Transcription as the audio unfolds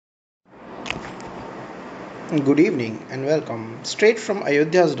Good evening and welcome. Straight from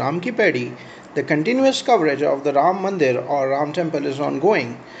Ayodhya's Ram Ki Pedi, the continuous coverage of the Ram Mandir or Ram Temple is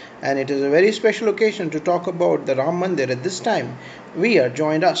ongoing, and it is a very special occasion to talk about the Ram Mandir. At this time, we are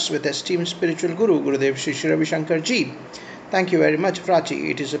joined us with esteemed spiritual Guru Gurudev Shri Ravi Shankar Ji. Thank you very much, Prachi.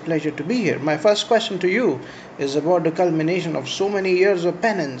 It is a pleasure to be here. My first question to you is about the culmination of so many years of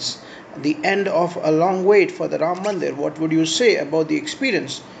penance, the end of a long wait for the Ram Mandir. What would you say about the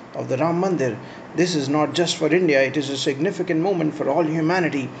experience of the Ram Mandir? This is not just for India, it is a significant moment for all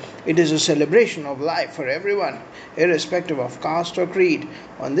humanity. It is a celebration of life for everyone, irrespective of caste or creed.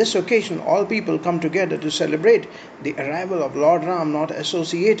 On this occasion, all people come together to celebrate the arrival of Lord Ram, not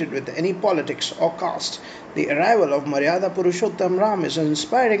associated with any politics or caste. The arrival of Maryada Purushottam Ram is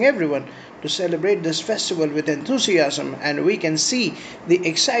inspiring everyone to celebrate this festival with enthusiasm, and we can see the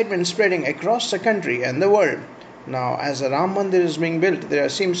excitement spreading across the country and the world. Now, as the Ram Mandir is being built, there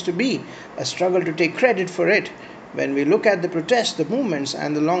seems to be a struggle to take credit for it. When we look at the protests, the movements,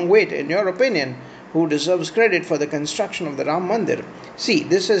 and the long wait, in your opinion, who deserves credit for the construction of the Ram Mandir? See,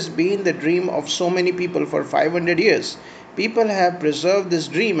 this has been the dream of so many people for 500 years. People have preserved this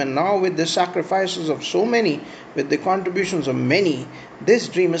dream, and now, with the sacrifices of so many, with the contributions of many, this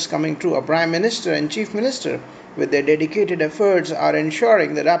dream is coming true. A Prime Minister and Chief Minister, with their dedicated efforts, are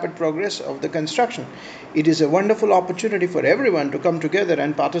ensuring the rapid progress of the construction. It is a wonderful opportunity for everyone to come together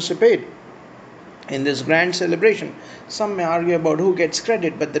and participate in this grand celebration. Some may argue about who gets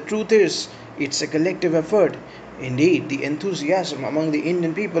credit, but the truth is, it's a collective effort. Indeed, the enthusiasm among the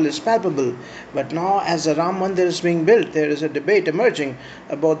Indian people is palpable. But now, as the Ram Mandir is being built, there is a debate emerging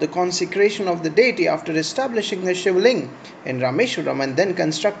about the consecration of the deity after establishing the Shivling in Rameshwaram and then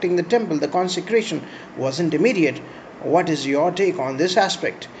constructing the temple. The consecration wasn't immediate. What is your take on this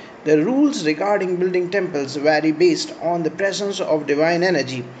aspect? The rules regarding building temples vary based on the presence of divine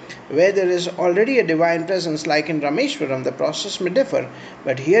energy. Where there is already a divine presence, like in Rameshwaram, the process may differ.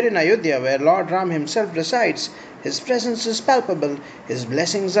 But here in Ayodhya, where Lord Ram himself resides, his presence is palpable, his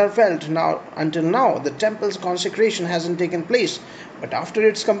blessings are felt. Now, until now, the temple's consecration hasn't taken place, but after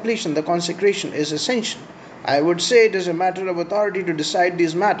its completion, the consecration is essential. I would say it is a matter of authority to decide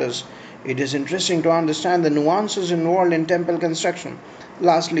these matters. It is interesting to understand the nuances involved in temple construction.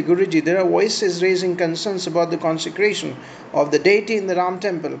 Lastly, Guruji, there are voices raising concerns about the consecration of the deity in the Ram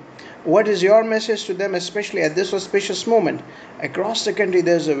temple. What is your message to them, especially at this auspicious moment? Across the country,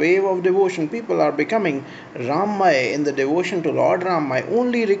 there is a wave of devotion. People are becoming Rammay in the devotion to Lord Ram. My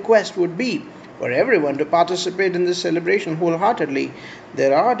only request would be for everyone to participate in this celebration wholeheartedly.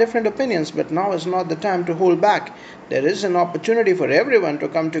 There are different opinions, but now is not the time to hold back. There is an opportunity for everyone to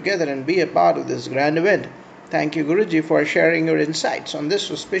come together and be a part of this grand event. Thank you, Guruji, for sharing your insights on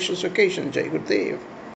this auspicious occasion. Jai Gurudev.